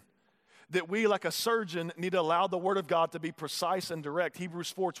opinion. That we, like a surgeon, need to allow the word of God to be precise and direct.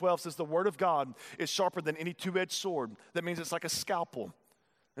 Hebrews 4:12 says the word of God is sharper than any two-edged sword. That means it's like a scalpel.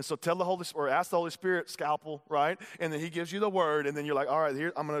 And so ask the Holy Spirit, scalpel, right? And then he gives you the word, and then you're like, all right,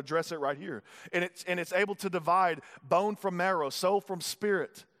 here, I'm going to address it right here. And it's able to divide bone from marrow, soul from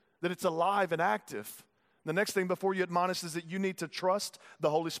spirit, that it's alive and active. The next thing before you admonish is that you need to trust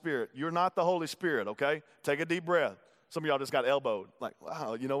the Holy Spirit. You're not the Holy Spirit, okay? Take a deep breath. Some of y'all just got elbowed. Like,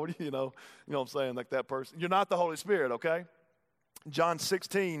 wow, you know what I'm saying? Like that person. You're not the Holy Spirit, okay? John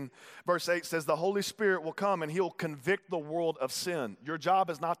 16, verse 8 says, the Holy Spirit will come and he'll convict the world of sin. Your job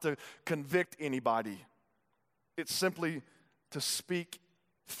is not to convict anybody. It's simply to speak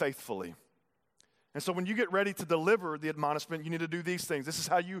faithfully. And so when you get ready to deliver the admonishment, you need to do these things. This is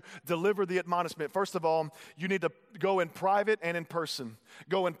how you deliver the admonishment. First of all, you need to go in private and in person.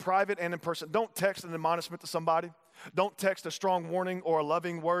 Go in private and in person. Don't text an admonishment to somebody. Don't text a strong warning or a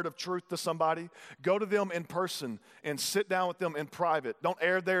loving word of truth to somebody. Go to them in person and sit down with them in private. Don't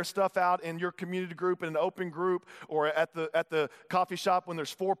air their stuff out in your community group, in an open group, or at the coffee shop when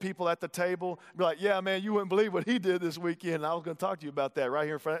there's 4 people at the table. Be like, yeah, man, you wouldn't believe what he did this weekend. I was going to talk to you about that right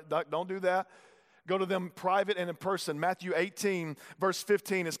here in front. Don't do that. Go to them private and in person. Matthew 18, verse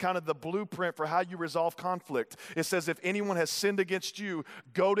 15 is kind of the blueprint for how you resolve conflict. It says, if anyone has sinned against you,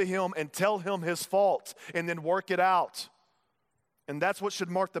 go to him and tell him his fault and then work it out. And that's what should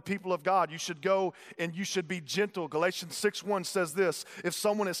mark the people of God. You should go and you should be gentle. Galatians 6:1 says this, if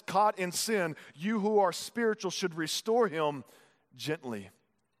someone is caught in sin, you who are spiritual should restore him gently.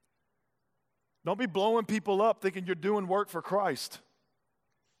 Don't be blowing people up thinking you're doing work for Christ.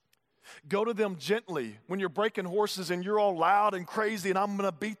 Go to them gently. When you're breaking horses and you're all loud and crazy and I'm going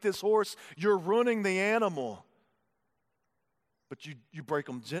to beat this horse, you're ruining the animal. but you break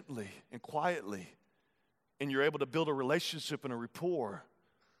them gently and quietly, and you're able to build a relationship and a rapport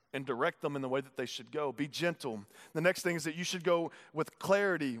and direct them in the way that they should go. Be gentle. The next thing is that you should go with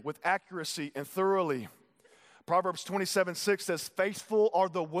clarity, with accuracy, and thoroughly. Proverbs 27:6 says, faithful are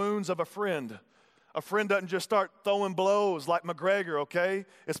the wounds of a friend. A friend doesn't just start throwing blows like McGregor, okay?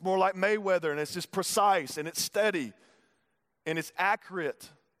 It's more like Mayweather, and it's just precise, and it's steady, and it's accurate.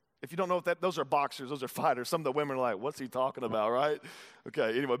 If you don't know what those are boxers, those are fighters. Some of the women are like, what's he talking about, right?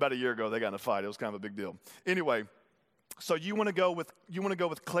 Okay, anyway, about a year ago, they got in a fight. It was kind of a big deal. Anyway, so you want to go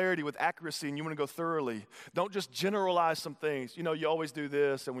with clarity, with accuracy, and you want to go thoroughly. Don't just generalize some things. You know, you always do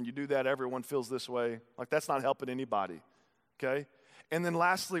this, and when you do that, everyone feels this way. Like, that's not helping anybody, okay? And then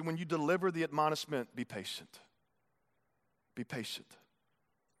lastly, when you deliver the admonishment, be patient. Be patient.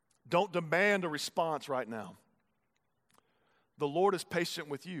 Don't demand a response right now. The Lord is patient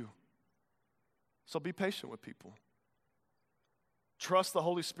with you. So be patient with people. Trust the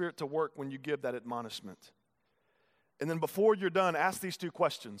Holy Spirit to work when you give that admonishment. And then before you're done, ask these two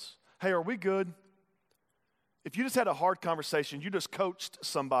questions. Hey, are we good? If you just had a hard conversation, you just coached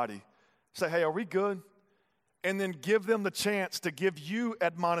somebody, say, hey, are we good? And then give them the chance to give you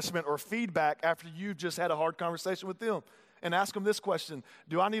admonishment or feedback after you've just had a hard conversation with them. And ask them this question: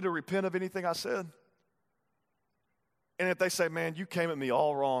 do I need to repent of anything I said? And if they say, man, you came at me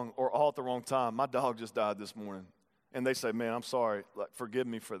all wrong or all at the wrong time, my dog just died this morning. And they say, man, I'm sorry, like, forgive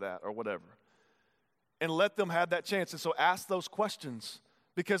me for that or whatever. And let them have that chance. And so ask those questions,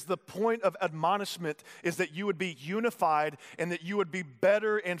 because the point of admonishment is that you would be unified and that you would be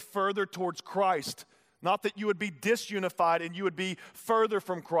better and further towards Christ. Not that you would be disunified and you would be further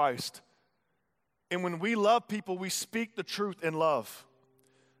from Christ. And when we love people, we speak the truth in love.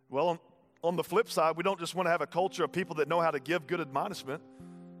 Well, on the flip side, we don't just want to have a culture of people that know how to give good admonishment.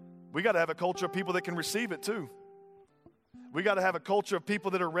 We got to have a culture of people that can receive it too. We got to have a culture of people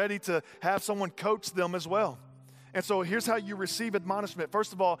that are ready to have someone coach them as well. And so here's how you receive admonishment.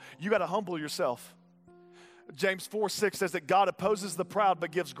 First of all, you got to humble yourself. James 4:6 says that God opposes the proud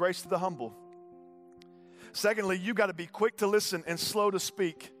but gives grace to the humble. Secondly, you got to be quick to listen and slow to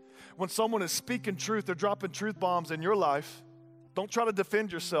speak. When someone is speaking truth or dropping truth bombs in your life, don't try to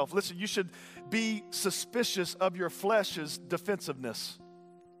defend yourself. Listen, you should be suspicious of your flesh's defensiveness.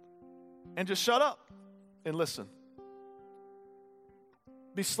 And just shut up and listen.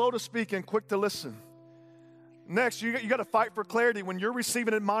 Be slow to speak and quick to listen. Next, you got to fight for clarity. When you're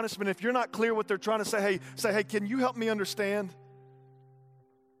receiving admonishment, if you're not clear what they're trying to say, hey, can you help me understand?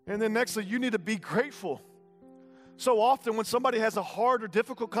 And then nextly, you need to be grateful. So often when somebody has a hard or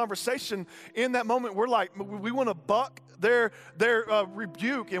difficult conversation, in that moment, we're like, we want to buck their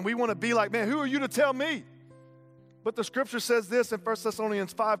rebuke, and we want to be like, man, who are you to tell me? But the scripture says this in 1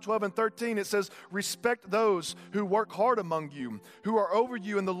 Thessalonians 5:12 and 13. It says, respect those who work hard among you, who are over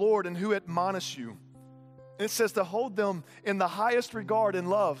you in the Lord and who admonish you. And it says to hold them in the highest regard and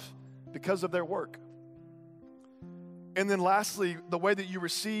love because of their work. And then lastly, the way that you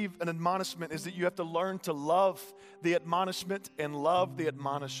receive an admonishment is that you have to learn to love the admonishment and love the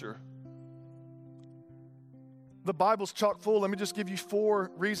admonisher. The Bible's chock full. Let me just give you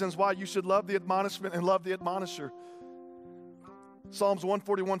 4 reasons why you should love the admonishment and love the admonisher. Psalms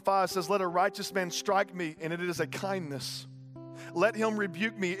 141:5 says, let a righteous man strike me, and it is a kindness. Let him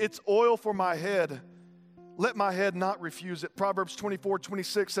rebuke me. It's oil for my head. Let my head not refuse it. Proverbs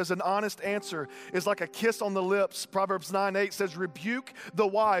 24:26 says, an honest answer is like a kiss on the lips. Proverbs 9:8 says, rebuke the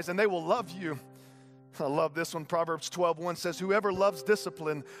wise, and they will love you. I love this one. Proverbs 12:1 says, whoever loves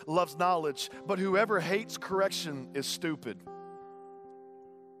discipline loves knowledge, but whoever hates correction is stupid.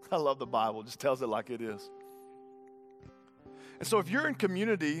 I love the Bible. It just tells it like it is. And so if you're in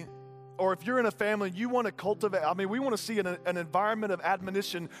community or if you're in a family, you want to cultivate, we want to see an environment of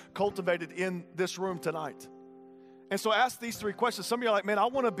admonition cultivated in this room tonight. And so ask these 3 questions. Some of you are like, man, I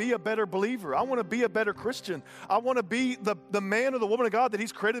want to be a better believer. I want to be a better Christian. I want to be the man or the woman of God that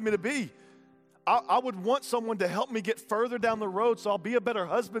He's created me to be. I would want someone to help me get further down the road so I'll be a better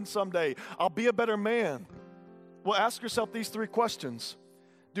husband someday. I'll be a better man. Well, ask yourself these 3 questions.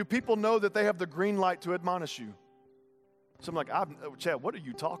 Do people know that they have the green light to admonish you? So I'm like, Chad, what are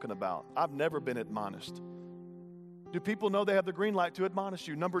you talking about? I've never been admonished. Do people know they have the green light to admonish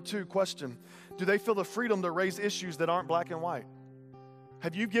you? Number 2 question, do they feel the freedom to raise issues that aren't black and white?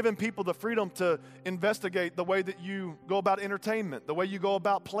 Have you given people the freedom to investigate the way that you go about entertainment, the way you go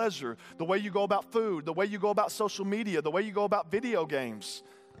about pleasure, the way you go about food, the way you go about social media, the way you go about video games,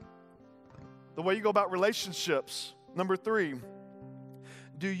 the way you go about relationships? Number 3,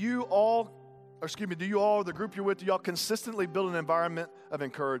 do you all, the group you're with, do y'all consistently build an environment of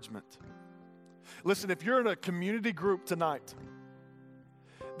encouragement? Listen, if you're in a community group tonight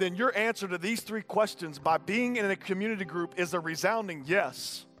then your answer to these 3 questions by being in a community group is a resounding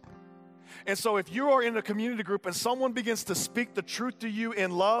yes. And so if you are in a community group and someone begins to speak the truth to you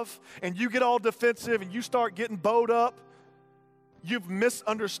in love and you get all defensive and you start getting bowed up, you've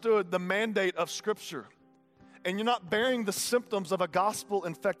misunderstood the mandate of Scripture. And you're not bearing the symptoms of a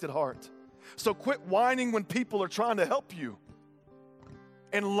gospel-infected heart. So quit whining when people are trying to help you.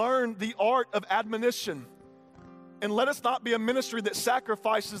 And learn the art of admonition. And let us not be a ministry that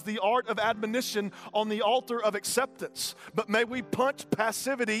sacrifices the art of admonition on the altar of acceptance. But may we punch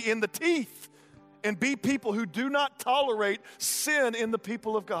passivity in the teeth and be people who do not tolerate sin in the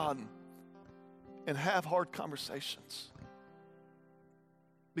people of God and have hard conversations.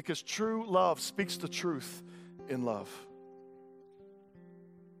 Because true love speaks the truth in love.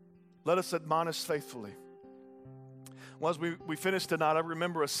 Let us admonish faithfully. Well, as we finish tonight, I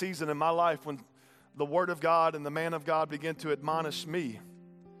remember a season in my life when the Word of God and the man of God began to admonish me.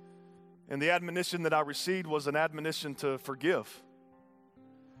 And the admonition that I received was an admonition to forgive.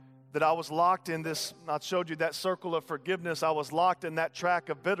 That I was locked in this, I showed you that circle of forgiveness. I was locked in that track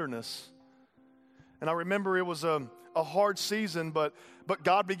of bitterness. And I remember it was a hard season, but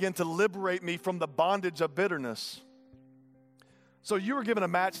God began to liberate me from the bondage of bitterness. So you were given a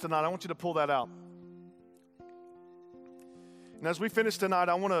match tonight. I want you to pull that out. And as we finish tonight,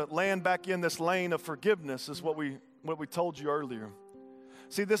 I want to land back in this lane of forgiveness, is what we told you earlier.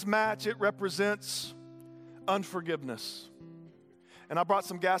 See, this match, it represents unforgiveness. And I brought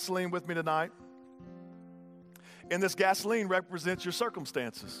some gasoline with me tonight. And this gasoline represents your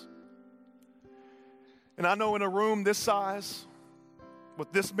circumstances. And I know in a room this size,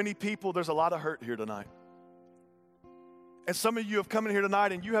 with this many people, there's a lot of hurt here tonight. And some of you have come in here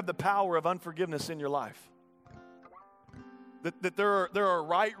tonight and you have the power of unforgiveness in your life. That there are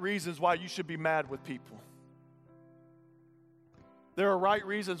right reasons why you should be mad with people. There are right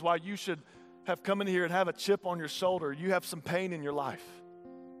reasons why you should have come in here and have a chip on your shoulder. You have some pain in your life.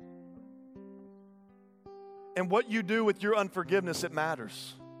 And what you do with your unforgiveness, it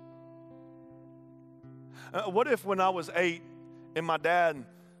matters. What if when I was 8 and my dad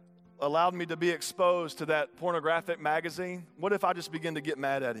allowed me to be exposed to that pornographic magazine, what if I just began to get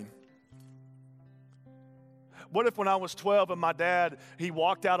mad at him? What if when I was 12 and my dad, he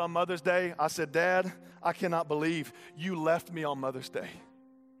walked out on Mother's Day, I said, Dad, I cannot believe you left me on Mother's Day.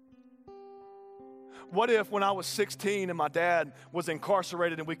 What if when I was 16 and my dad was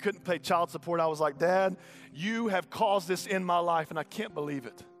incarcerated and we couldn't pay child support, I was like, Dad, you have caused this in my life and I can't believe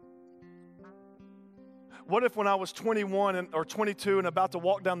it. What if when I was 21 or 22 and about to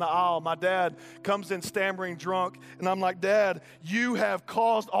walk down the aisle, my dad comes in stammering drunk and I'm like, Dad, you have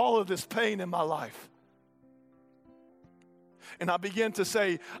caused all of this pain in my life. And I begin to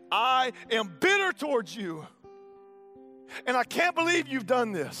say, I am bitter towards you. And I can't believe you've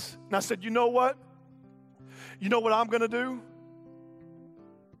done this. And I said, you know what? You know what I'm going to do?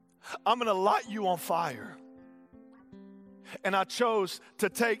 I'm going to light you on fire. And I chose to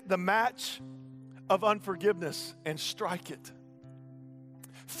take the match of unforgiveness and strike it.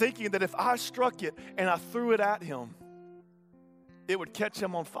 Thinking that if I struck it and I threw it at him, it would catch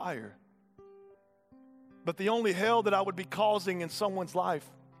him on fire. But the only hell that I would be causing in someone's life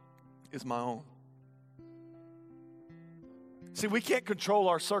is my own. See, we can't control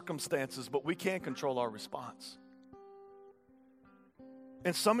our circumstances, but we can control our response.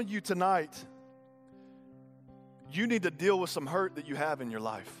 And some of you tonight, you need to deal with some hurt that you have in your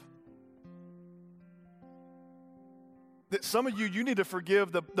life. That some of you, you need to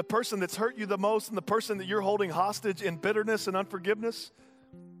forgive the person that's hurt you the most, and the person that you're holding hostage in bitterness and unforgiveness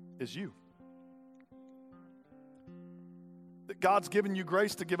is you. That God's given you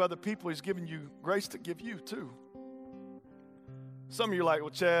grace to give other people. He's given you grace to give you too. Some of you are like, well,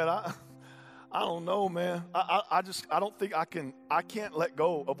 Chad, I don't know, man. I don't think I can't let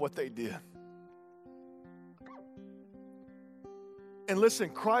go of what they did. And listen,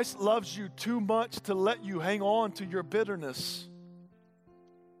 Christ loves you too much to let you hang on to your bitterness.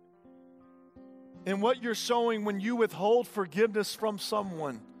 And what you're showing when you withhold forgiveness from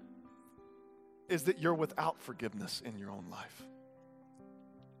someone is that you're without forgiveness in your own life.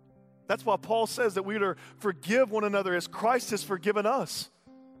 That's why Paul says that we are to forgive one another as Christ has forgiven us.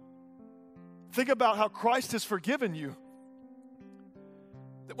 Think about how Christ has forgiven you.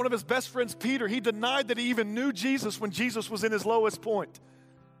 That one of his best friends, Peter, he denied that he even knew Jesus when Jesus was in his lowest point.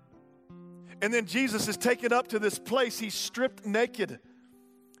 And then Jesus is taken up to this place. He's stripped naked.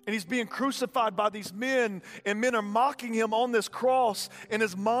 And he's being crucified by these men. And men are mocking him on this cross. And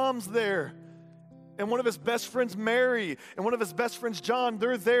his mom's there. And one of his best friends, Mary, and one of his best friends, John,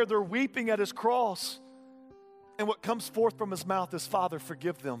 they're there. They're weeping at his cross. And what comes forth from his mouth is, Father,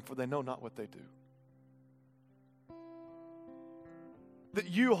 forgive them, for they know not what they do. That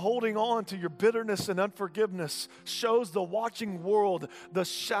you holding on to your bitterness and unforgiveness shows the watching world the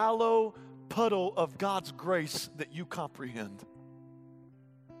shallow puddle of God's grace that you comprehend.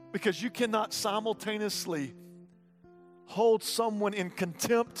 Because you cannot simultaneously hold someone in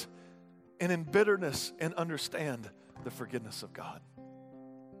contempt and in bitterness and understand the forgiveness of God.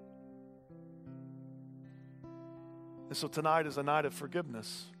 And so tonight is a night of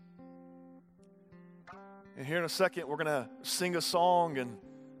forgiveness. And here in a second, we're going to sing a song, and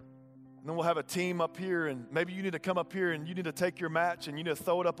then we'll have a team up here, and maybe you need to come up here and you need to take your match and you need to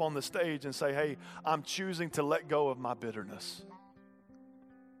throw it up on the stage and say, hey, I'm choosing to let go of my bitterness.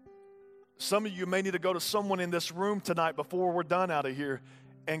 Some of you may need to go to someone in this room tonight before we're done out of here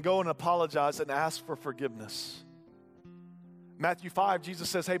and go and apologize and ask for forgiveness. Matthew 5, Jesus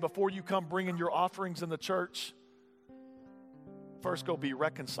says, hey, before you come bringing your offerings in the church, first go be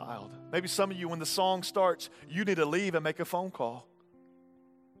reconciled. Maybe some of you, when the song starts, you need to leave and make a phone call.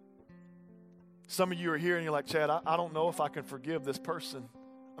 Some of you are here and you're like, Chad, I don't know if I can forgive this person.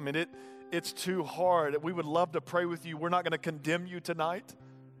 I mean, it's too hard. We would love to pray with you. We're not going to condemn you tonight.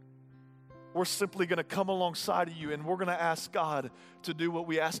 We're simply going to come alongside of you, and we're going to ask God to do what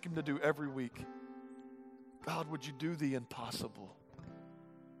we ask him to do every week. God, would you do the impossible?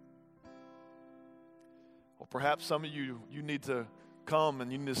 Or perhaps some of you need to come and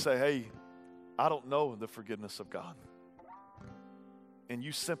you need to say, hey, I don't know the forgiveness of God. And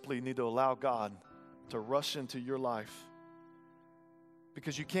you simply need to allow God to rush into your life,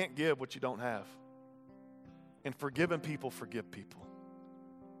 because you can't give what you don't have. And forgiving people forgive people.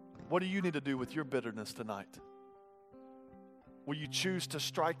 What do you need to do with your bitterness tonight? Will you choose to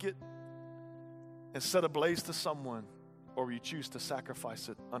strike it and set ablaze to someone, or will you choose to sacrifice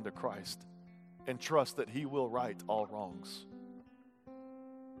it unto Christ and trust that he will right all wrongs?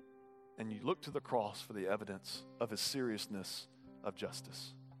 And you look to the cross for the evidence of his seriousness of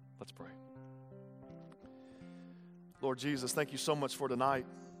justice. Let's pray. Lord Jesus, thank you so much for tonight.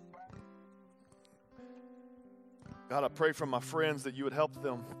 God, I pray for my friends that you would help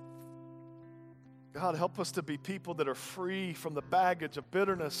them. God, help us to be people that are free from the baggage of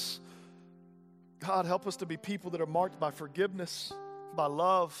bitterness. God, help us to be people that are marked by forgiveness, by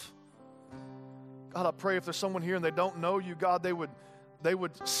love. God, I pray if there's someone here and they don't know you, God, they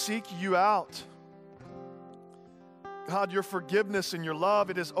would seek you out. God, your forgiveness and your love,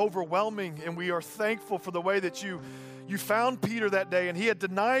 it is overwhelming, and we are thankful for the way that you found Peter that day, and he had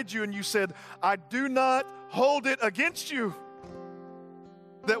denied you, and you said, I do not hold it against you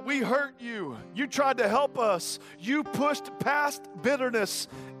that we hurt you. You tried to help us. You pushed past bitterness,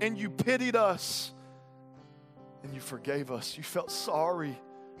 and you pitied us, and you forgave us. You felt sorry,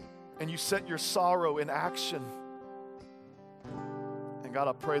 and you set your sorrow in action. And God,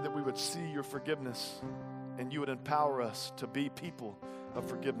 I pray that we would see your forgiveness, and you would empower us to be people of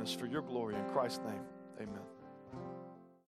forgiveness for your glory. In Christ's name, amen.